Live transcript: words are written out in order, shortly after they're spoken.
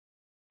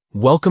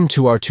Welcome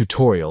to our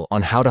tutorial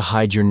on how to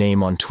hide your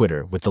name on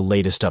Twitter with the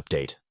latest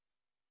update.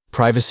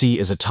 Privacy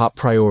is a top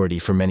priority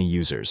for many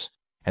users,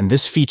 and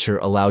this feature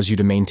allows you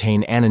to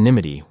maintain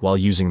anonymity while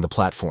using the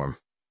platform.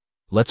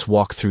 Let's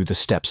walk through the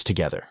steps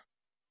together.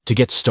 To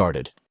get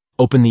started,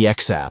 open the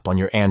X app on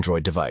your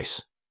Android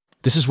device.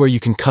 This is where you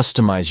can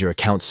customize your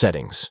account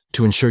settings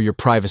to ensure your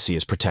privacy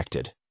is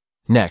protected.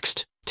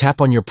 Next,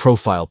 tap on your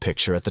profile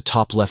picture at the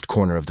top left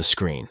corner of the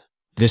screen.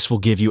 This will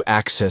give you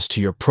access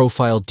to your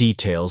profile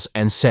details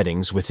and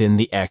settings within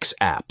the X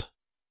app.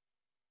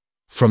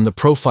 From the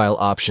profile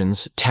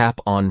options,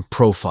 tap on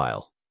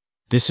Profile.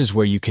 This is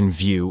where you can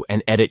view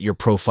and edit your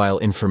profile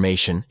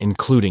information,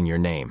 including your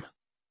name.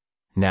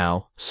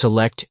 Now,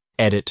 select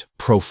Edit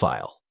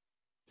Profile.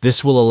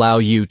 This will allow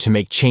you to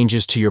make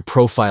changes to your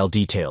profile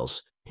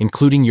details,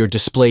 including your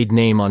displayed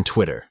name on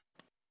Twitter.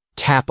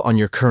 Tap on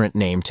your current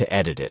name to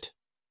edit it.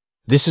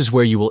 This is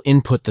where you will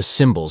input the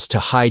symbols to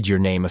hide your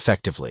name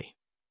effectively.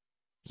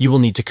 You will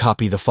need to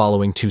copy the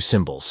following two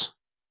symbols.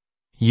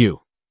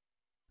 U.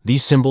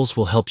 These symbols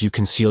will help you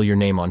conceal your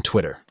name on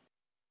Twitter.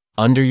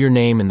 Under your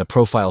name in the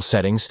profile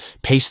settings,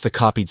 paste the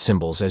copied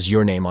symbols as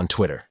your name on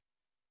Twitter.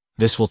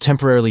 This will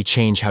temporarily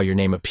change how your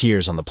name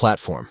appears on the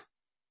platform.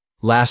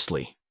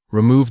 Lastly,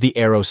 remove the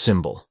arrow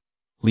symbol,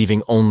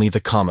 leaving only the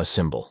comma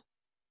symbol.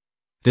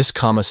 This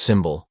comma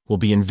symbol will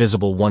be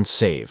invisible once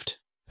saved,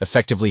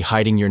 effectively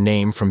hiding your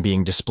name from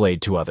being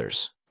displayed to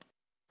others.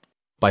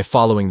 By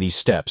following these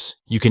steps,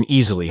 you can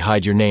easily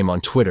hide your name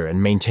on Twitter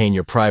and maintain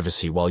your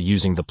privacy while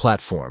using the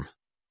platform.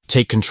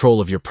 Take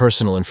control of your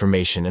personal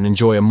information and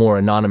enjoy a more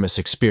anonymous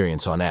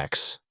experience on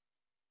X.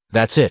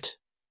 That's it.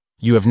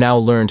 You have now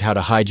learned how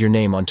to hide your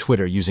name on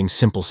Twitter using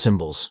simple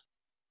symbols.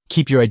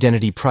 Keep your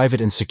identity private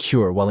and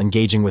secure while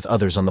engaging with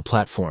others on the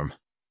platform.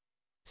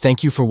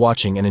 Thank you for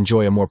watching and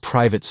enjoy a more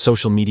private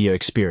social media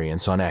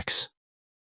experience on X.